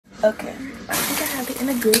Okay, I think I have it in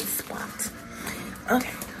a good spot.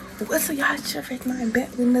 Okay, what's up, y'all? It's your face, my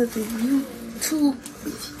back with another YouTube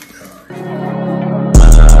video.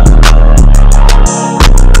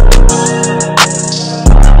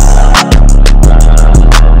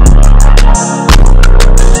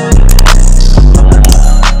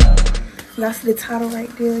 Y'all see the title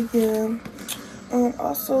right there, yeah.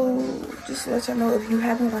 Also, just to let y'all know, if you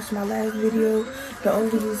haven't watched my last video, the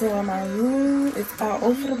only reason why my room is all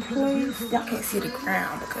over the place, y'all can't see the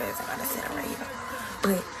ground because I gotta set it right here.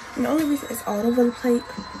 But the only reason it's all over the place,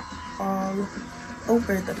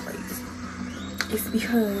 is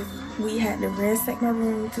because we had to ransack my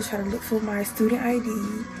room to try to look for my student ID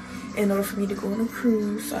in order for me to go on a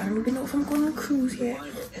cruise. So I don't even know if I'm going on a cruise yet.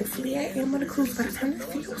 Hopefully I am on a cruise by the time this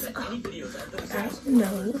video's up, but I don't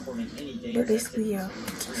know. But basically, yeah.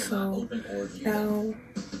 So now,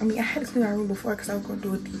 I mean, I had to clean my room before because I was going to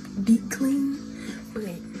do a deep clean, but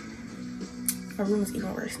my room is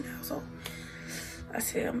even worse now. So I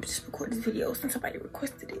said I'm just recording this video since somebody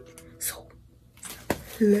requested it. So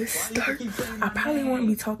let's start. I probably won't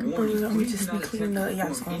be talking for real. I'm gonna just be cleaning up. Y'all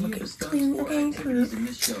just gonna look at clean, okay?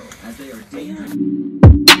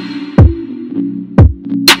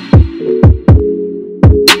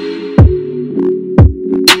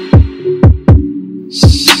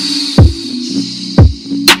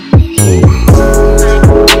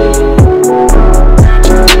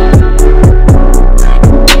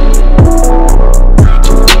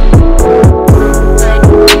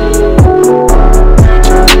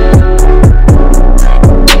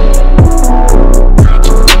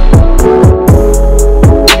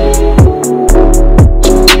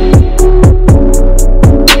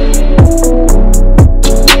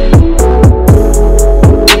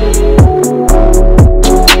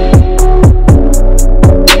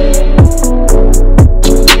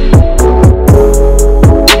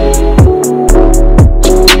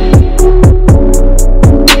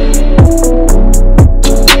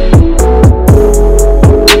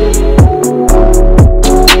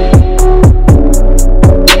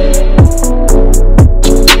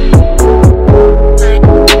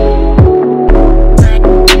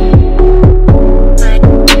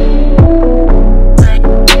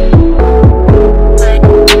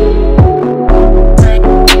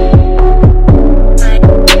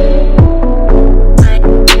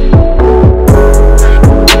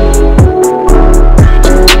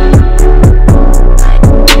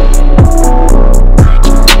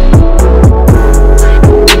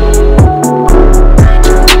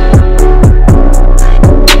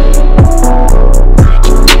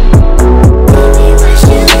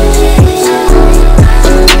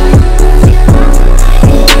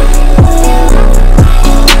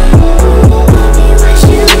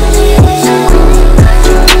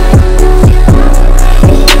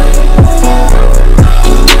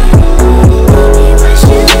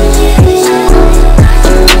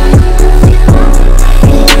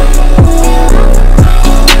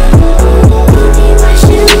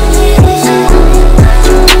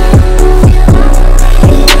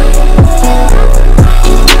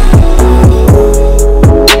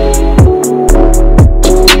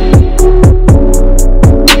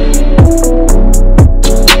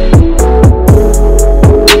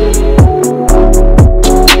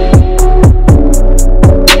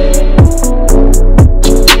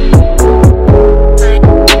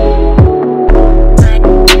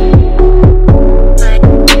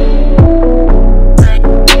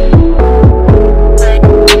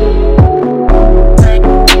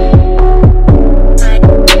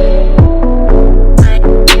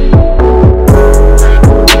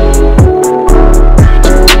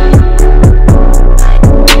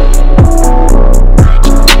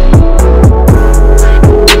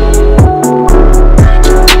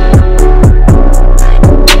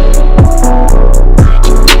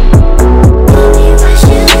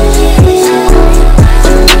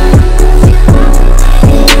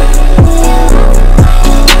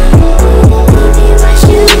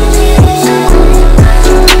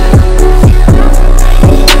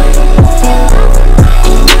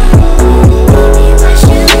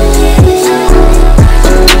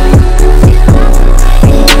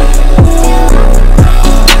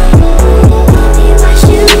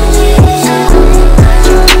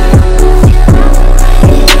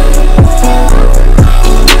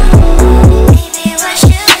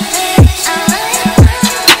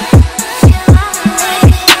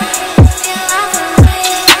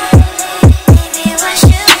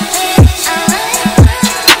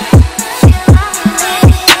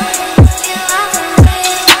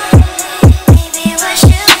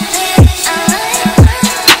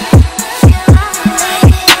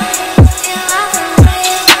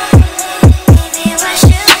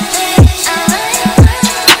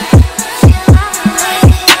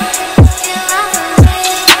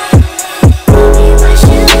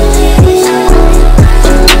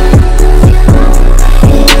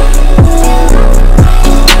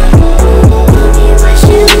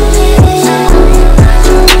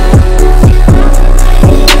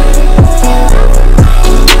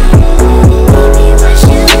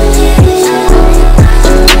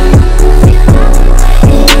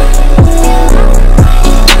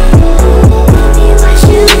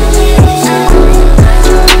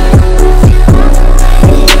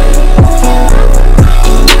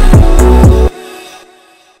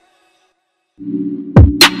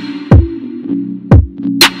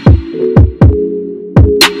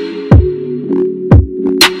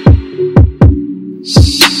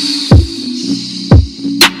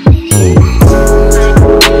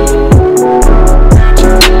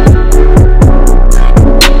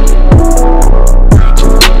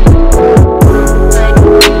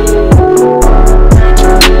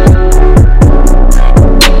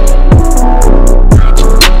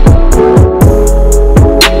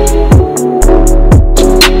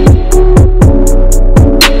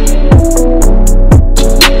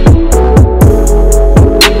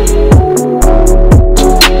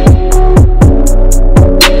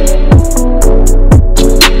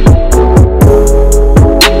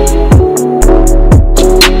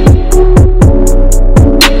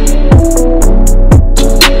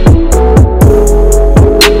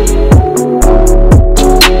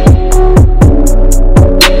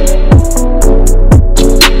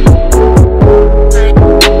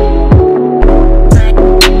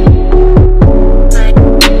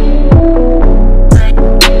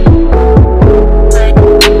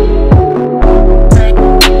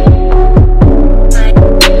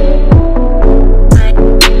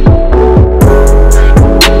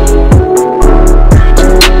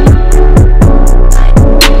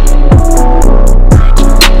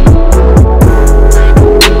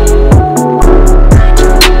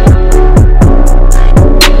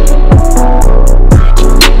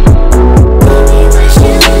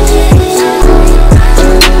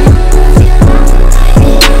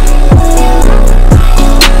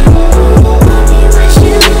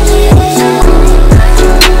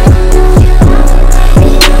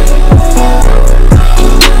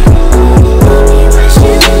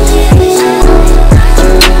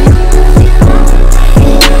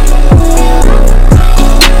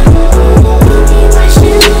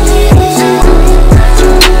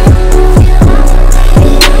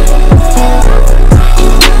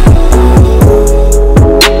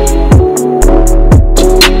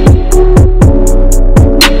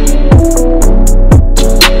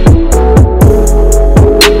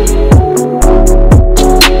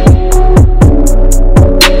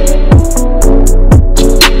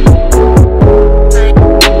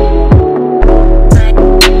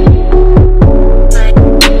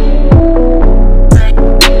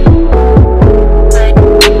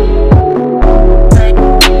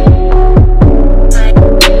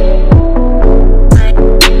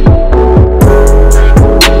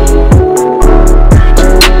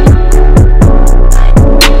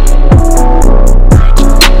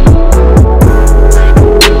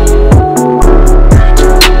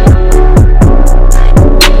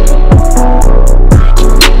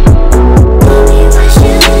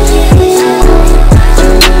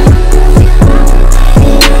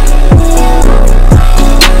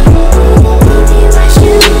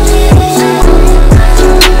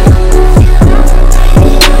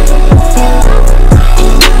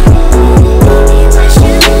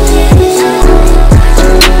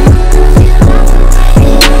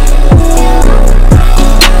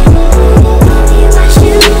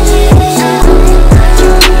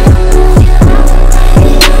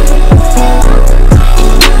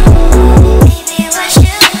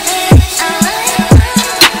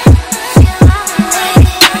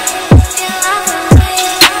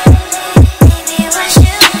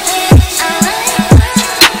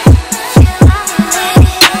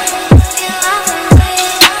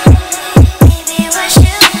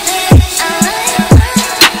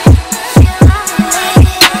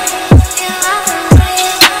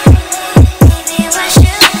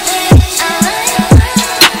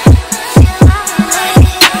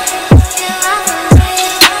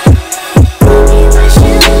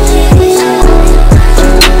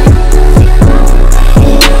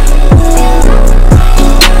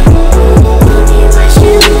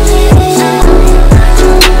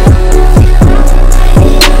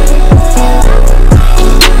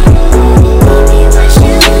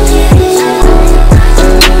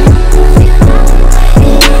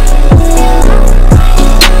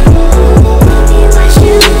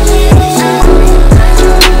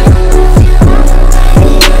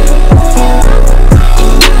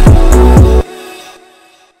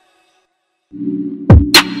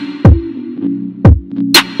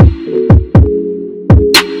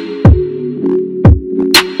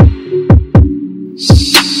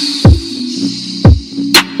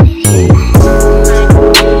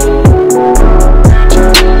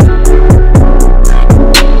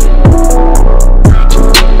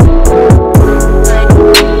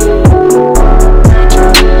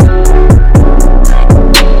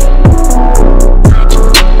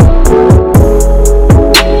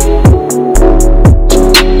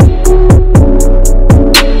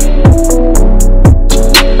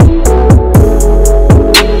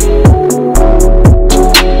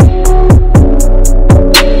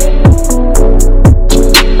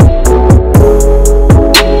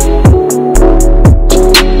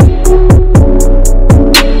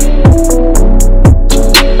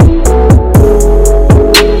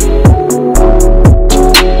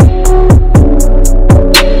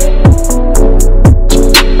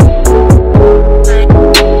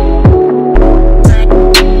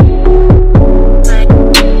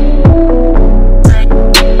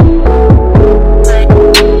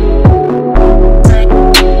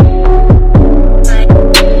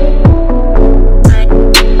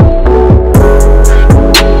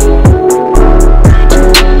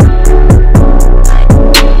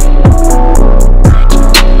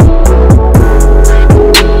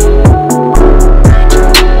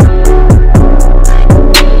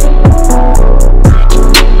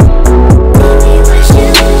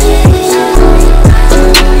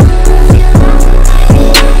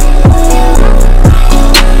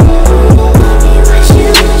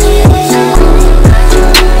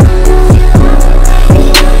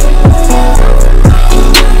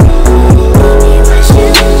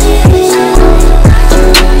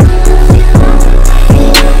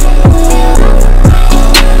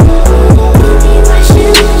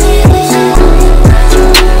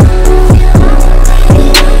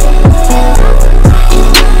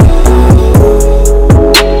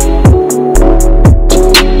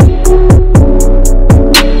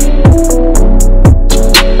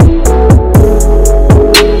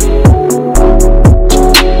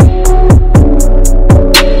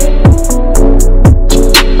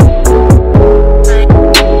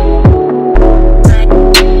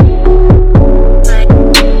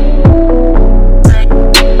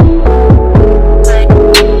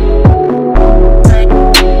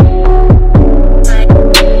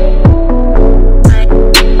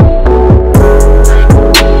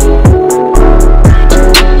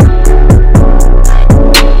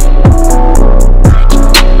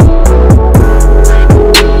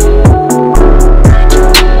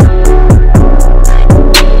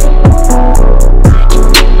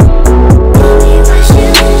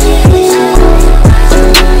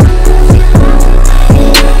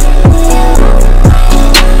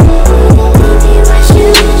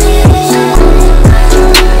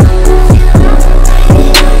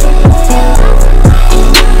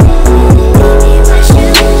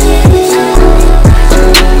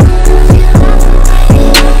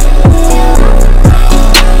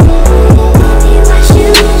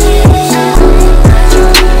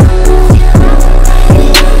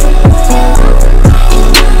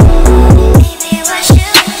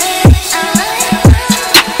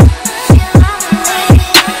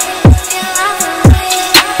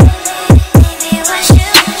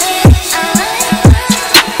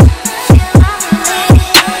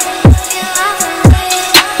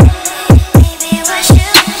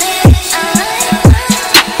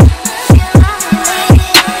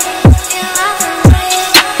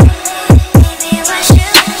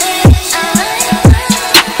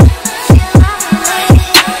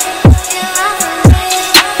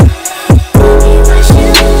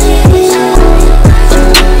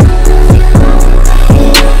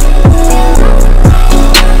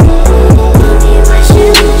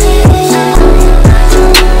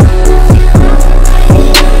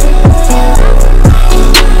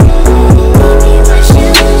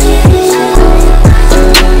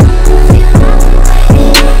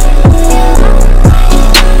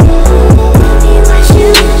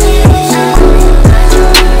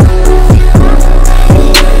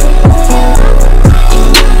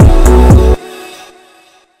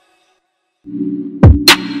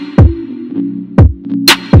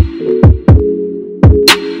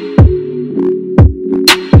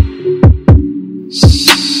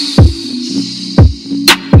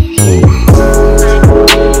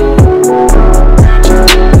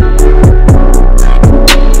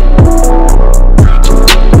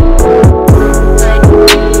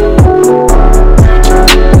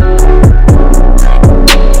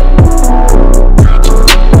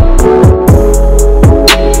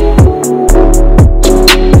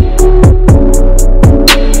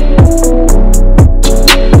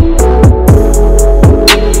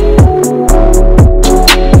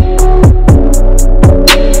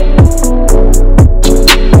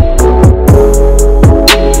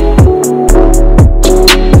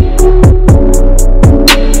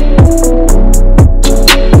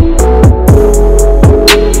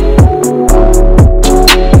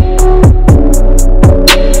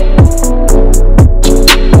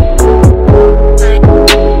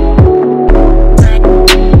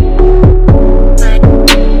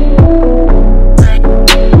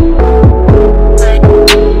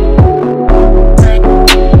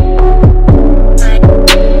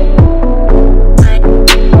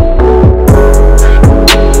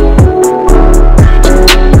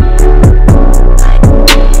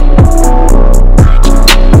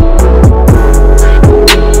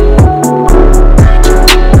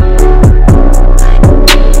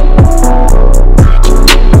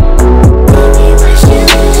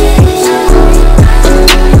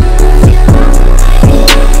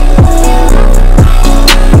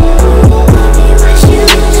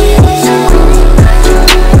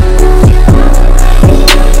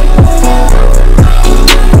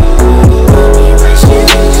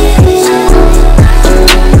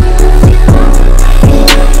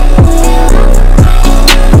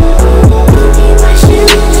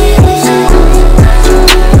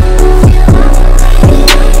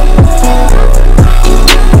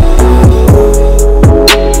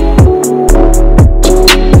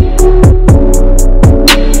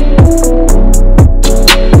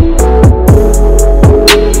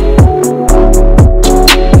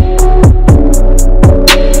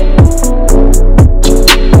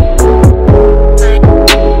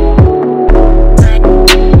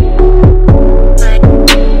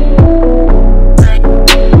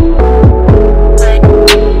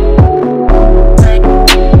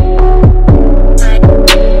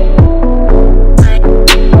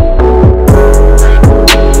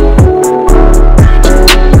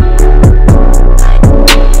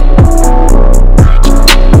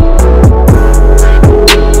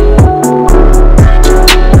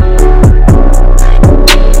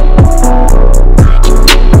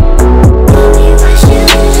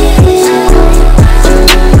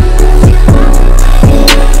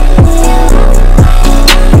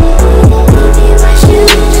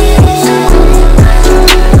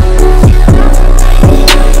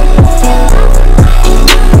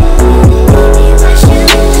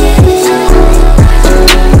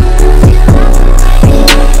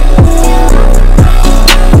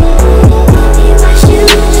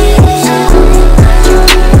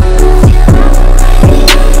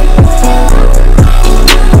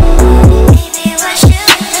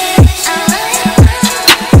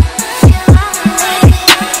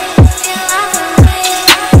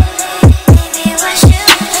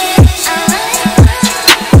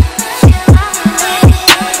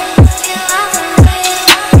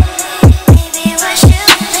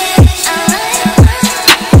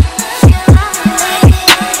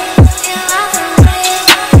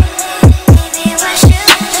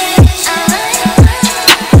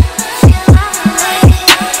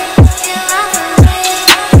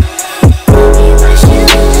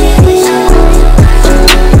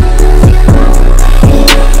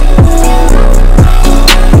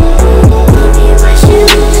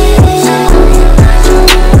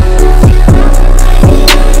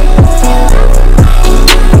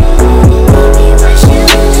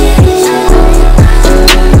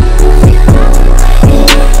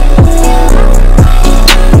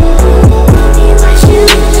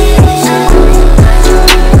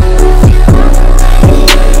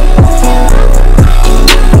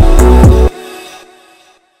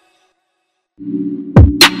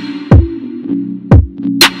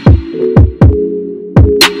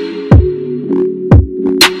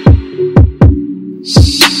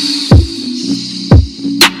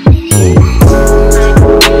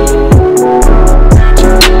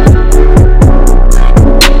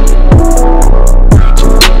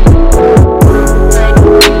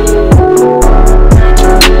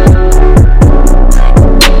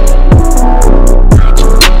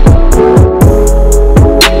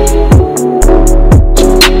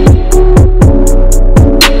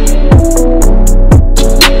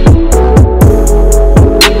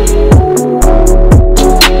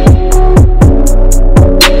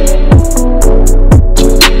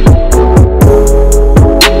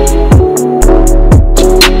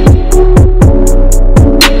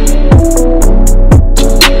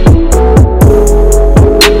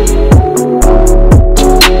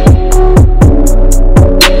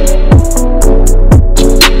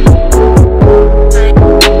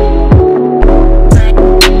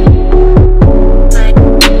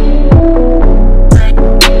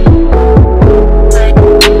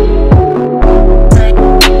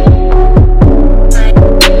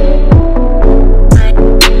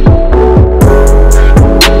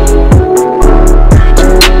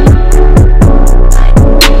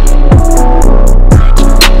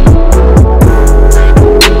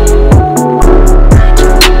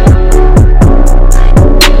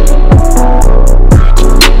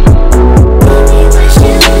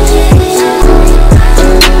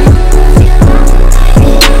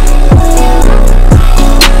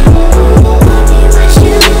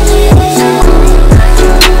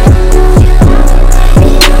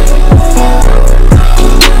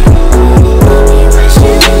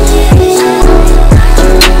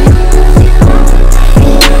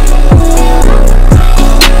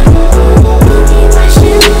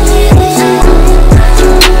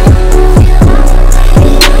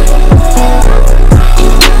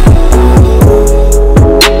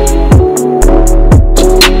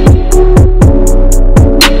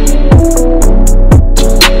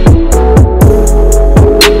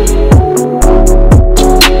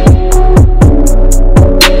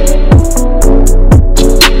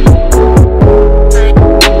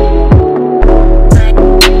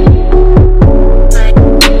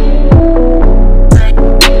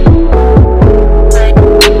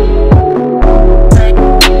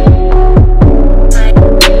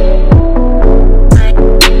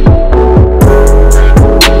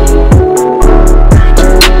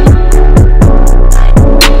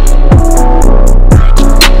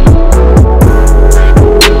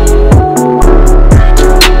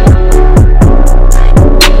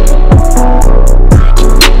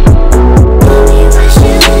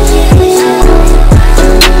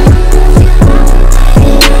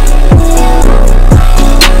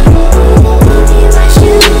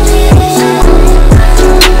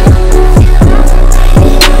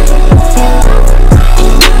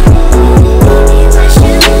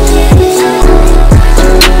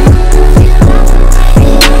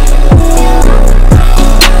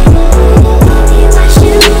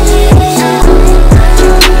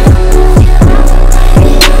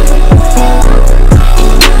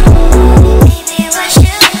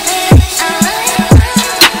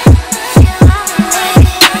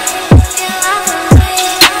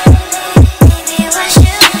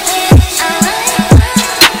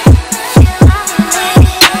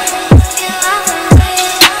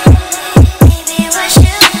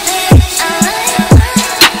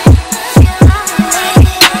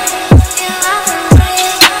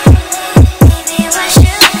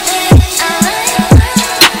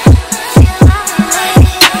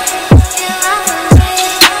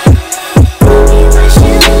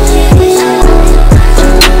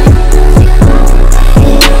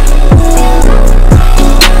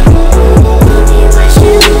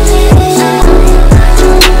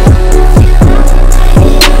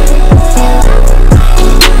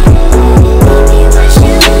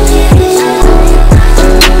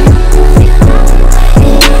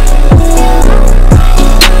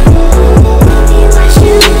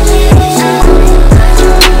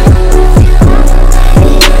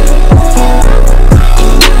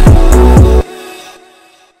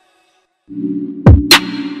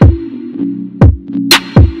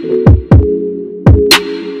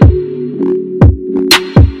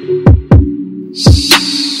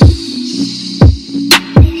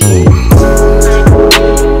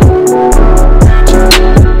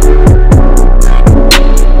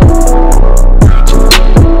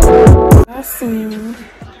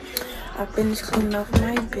 finished cleaning off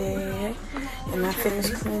my bed, and I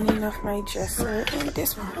finished cleaning off my dresser, and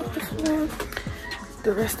this one,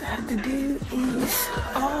 The rest I have to do is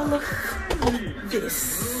all of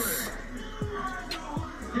this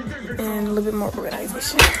and a little bit more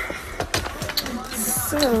organization.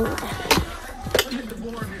 So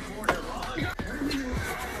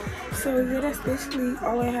yeah, that's basically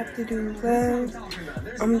all I have to do left.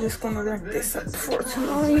 I'm just gonna wrap this up for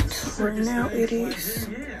tonight. Right now it is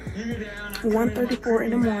 1:34 in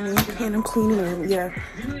the morning and I'm cleaning room. Yeah,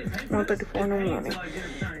 1:34 in the morning.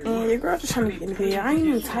 And your girl just trying to get in bed. I ain't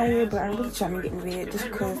even tired, but I'm really trying to get in bed just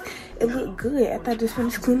because it looked good. After I just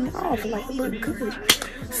finished cleaning it off, like it looked good.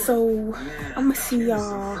 So I'm gonna see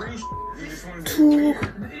y'all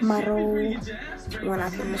tomorrow when I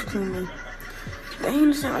finish cleaning. Dang,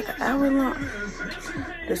 this ain't like an hour long.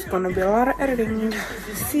 There's gonna be a lot of editing.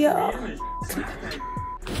 See y'all.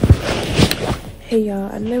 Hey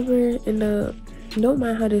y'all, I never end up, don't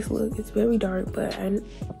mind how this looks. It's very dark, but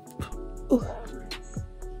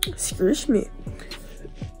excuse me.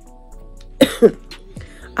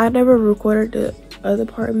 I never recorded the other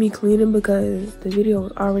part of me cleaning because the video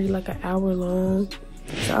was already like an hour long.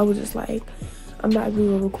 So I was just like, I'm not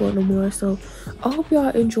even gonna record no more. So I hope y'all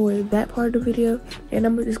enjoyed that part of the video, and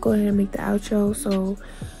I'm gonna just go ahead and make the outro. So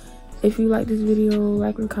if you like this video,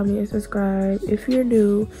 like and comment and subscribe. If you're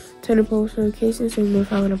new, turn on post notifications so you'll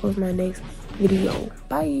know when I post my next video.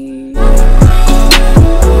 Bye.